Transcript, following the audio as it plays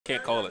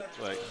can't call it.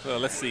 Like, well,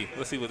 let's see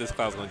what this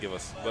cloud's gonna give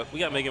us. But we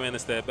got Mega Man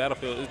instead.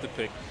 Battlefield is the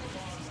pick.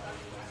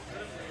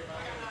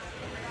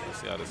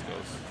 Let's see how this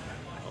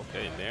goes.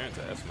 Okay, and there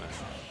into F smash.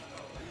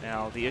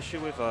 Now the issue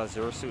with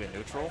Zero Suit in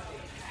neutral,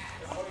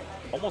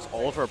 almost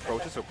all of her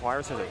approaches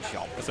requires her to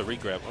jump. That's a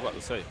regrab. I'm about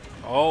to say.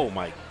 Oh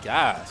my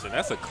gosh, and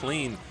that's a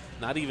clean.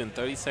 Not even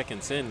 30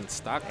 seconds in,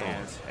 stocked on.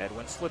 And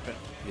Edwin slipping.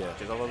 Yeah.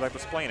 Just all like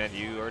explaining,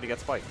 you already got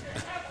spiked.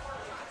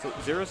 So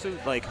Zero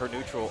Suit, like her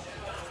neutral,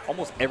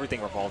 almost everything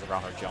revolves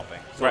around her jumping.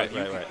 So Right.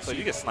 So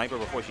you get sniper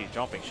before she's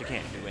jumping, she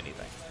can't do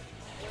anything.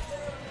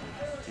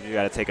 So you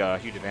got to take a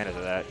huge advantage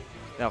of that.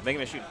 Now, if Mega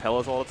Man shooting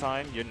pellets all the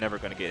time, you're never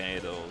going to get any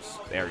of those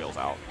aerials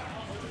out.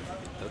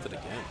 Does it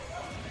again.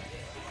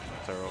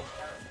 So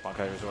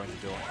Bankai resorting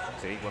to doing.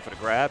 See, went for the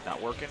grab,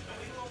 not working.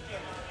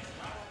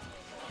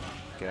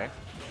 Okay.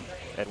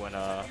 Edwin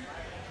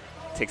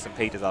takes some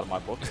pages out of my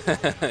book.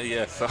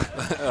 Yeah, so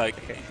like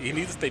he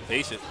needs to stay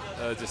patient.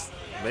 Just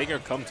make her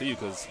come to you,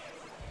 because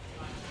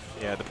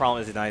yeah, the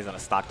problem is now he's on a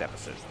stock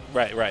deficit.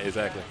 right,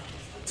 exactly.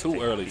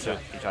 Too early too.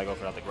 He tried to go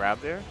for another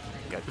grab there.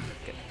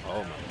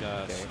 Oh my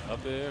gosh! Okay.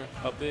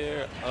 Up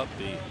there, up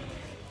B.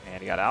 And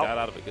he got out. Got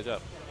out of it. Good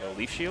job. No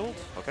leaf shield.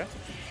 Okay.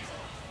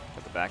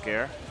 Got the back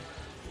air.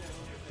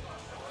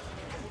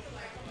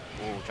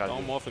 Ooh, try to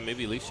Throw him off and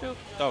maybe leaf shield.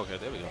 Oh, okay,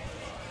 there we go.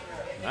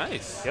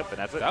 Nice. Yep, and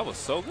that's it. That was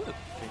so good.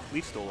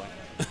 Leaf stolen.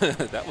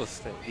 That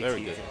was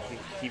very good.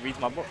 He reads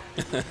my book.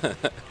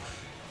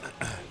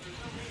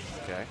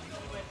 Okay.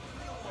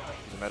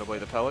 The Metal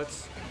Blade, the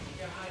pellets.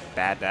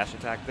 Bad dash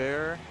attack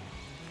there.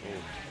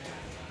 Ooh.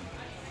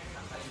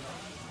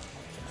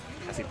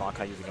 I see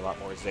Bankai using a lot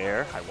more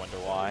Zaire. I wonder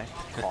why.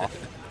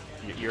 Cough.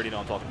 You already know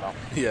what I'm talking about.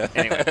 Yeah.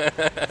 Anyway,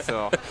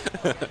 so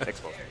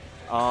expose.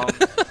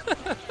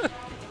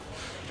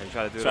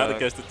 Try to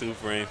catch the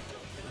 2-frame.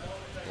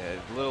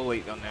 Yeah, a little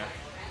late on there.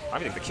 I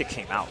think the kick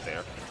came out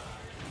there.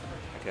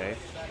 Okay.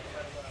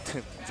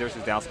 Zero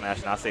Suit's down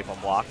smash, not safe on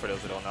block, for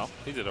those who don't know.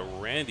 He did a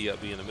Randy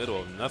up B in the middle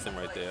of nothing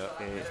right there.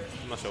 Okay.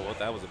 I'm not sure what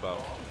that was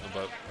about.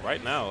 But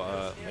right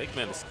now, Mega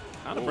Man is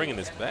kind of bringing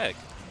this back.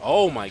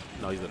 Oh my!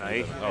 No, he's not.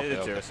 Okay.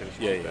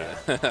 Yeah.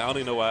 I don't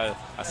even know why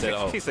I said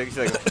oh. He's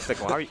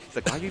like, why are you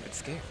even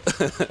scared?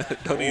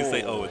 Don't even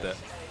say oh with that.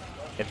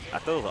 I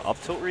thought it was an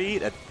up tilt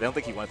read. I don't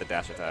think he wanted the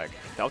dash attack.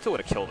 The up tilt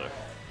would have killed her.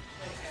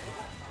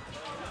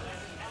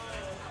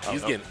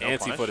 He's getting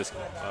antsy for this.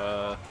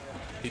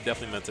 He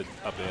definitely meant to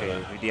up air.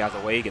 Okay, Diaz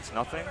away, gets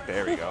nothing.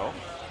 There we go.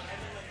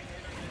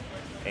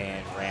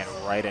 And ran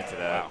right into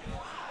that.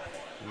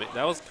 Wow.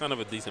 That was kind of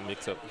a decent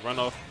mix-up. Run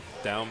off,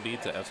 down B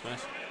to F smash.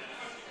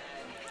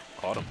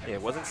 Caught him. Yeah,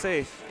 it wasn't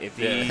safe. If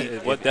he,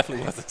 it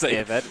definitely wasn't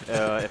safe.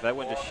 If that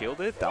one just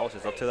shielded, that was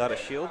just up to that a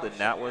shield, and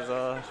that was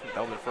the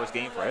first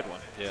game for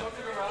Edwin. Yeah.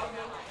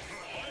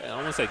 And I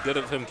want to say good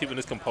of him keeping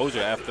his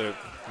composure after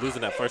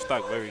losing that first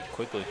stock very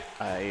quickly.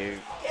 I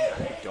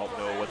don't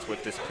know what's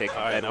with this pick.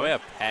 All right, now we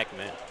have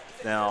Pac-Man.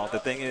 Now, the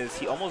thing is,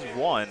 he almost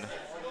won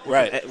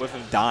with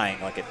him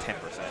dying like at 10%.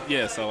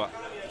 Yeah, so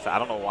I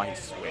don't know why he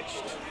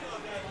switched.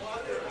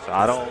 So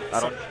I don't.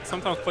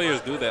 Sometimes players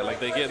do that. Like,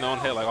 they get in on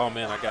head like, oh,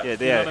 man, I got you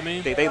know what I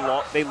mean?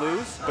 They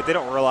lose, but they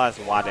don't realize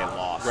why they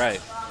lost.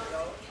 Right.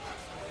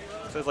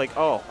 So it's like,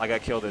 oh, I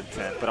got killed at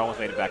 10, but I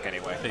almost made it back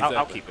anyway. Exactly.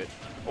 I'll keep it.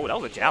 Oh, that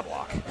was a jab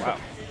block. Wow.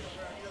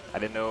 I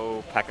didn't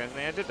know Pac-Man's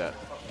man did that.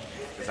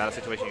 It's not a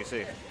situation you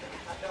see.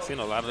 I've seen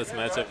a lot of this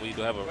matchup where you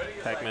do have a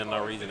Pac-Man in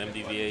our region,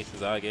 MDVA,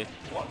 Zage.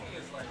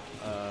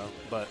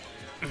 But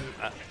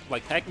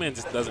like Pac-Man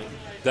just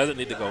doesn't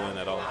need to go in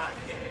at all.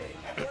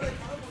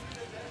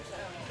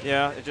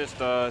 Yeah, it just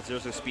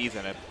there's some speeds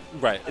in it.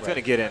 Right. It's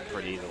gonna get in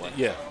pretty easily.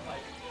 Yeah.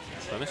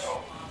 Punish.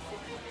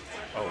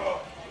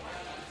 Oh.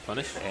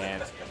 Punish.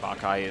 And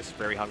Bankai is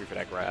very hungry for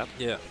that grab.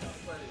 Yeah.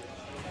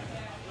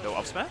 No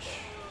up smash?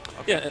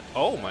 Okay. Yeah.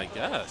 Oh my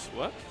gosh.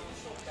 What?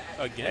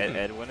 Again.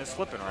 Edwin is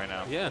slipping right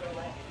now. Yeah.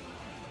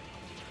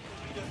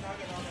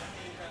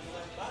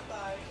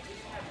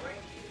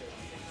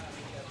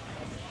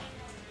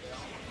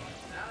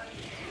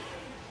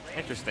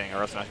 Interesting.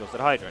 Our up smash goes to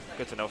the hydrant.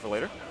 Good to know for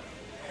later.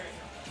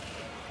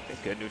 Okay,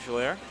 good neutral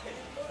air.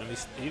 And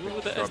even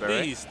with the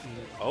SBs.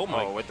 Oh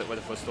my. Oh, with the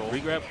footstool.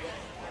 Regrab.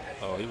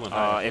 Oh, he went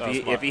high.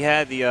 If he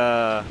had the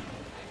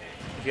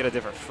if he had a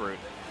different fruit.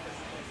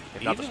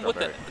 Even with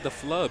the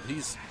flub,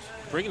 he's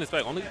bringing this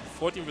back. Only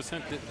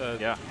 14%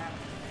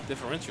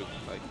 differential.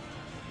 Like.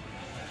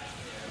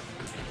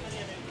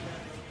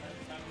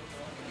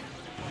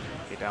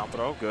 Okay, down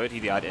throw. Good. He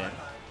got in.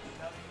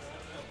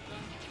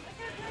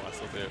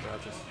 Watch up there,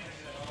 Rogers.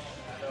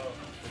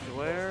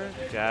 Air,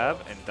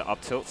 jab, and the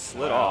up tilt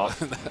slid off.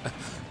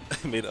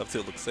 Made the up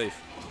tilt look safe.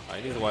 All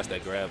right, you need to watch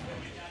that grab.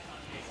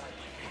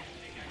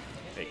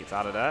 He gets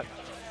out of that.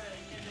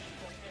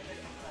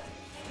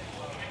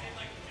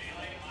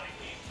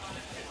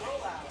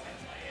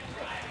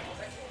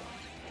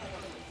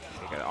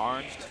 He got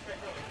oranged.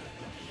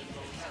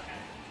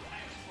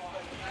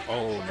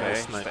 Oh, okay.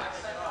 Nice snipe.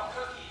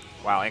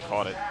 Wow, and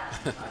caught it.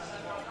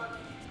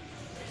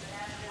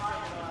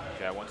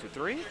 Okay, 1, 2,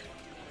 3. To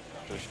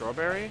the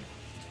strawberry.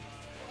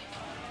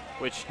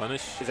 which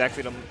Punish is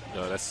actually the.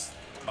 No, that's.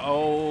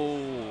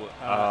 Oh,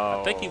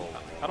 I think he.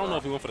 I don't know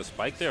if he went for the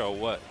spike there or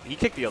what. He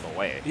kicked the other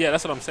way. Yeah,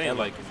 that's what I'm saying.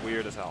 Like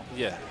weird as hell.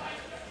 Yeah.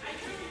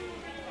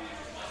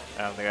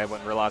 I don't think I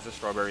wouldn't realize the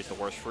strawberry is the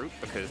worst fruit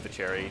because the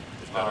cherry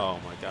is better. Oh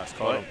my gosh,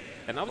 caught him.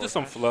 And that was just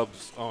some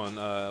flubs on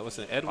what's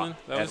it, Edwin?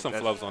 That was some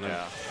flubs on him.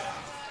 Yeah.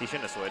 He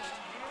shouldn't have switched.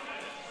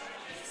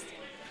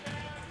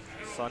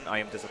 Son, I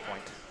am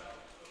disappointed.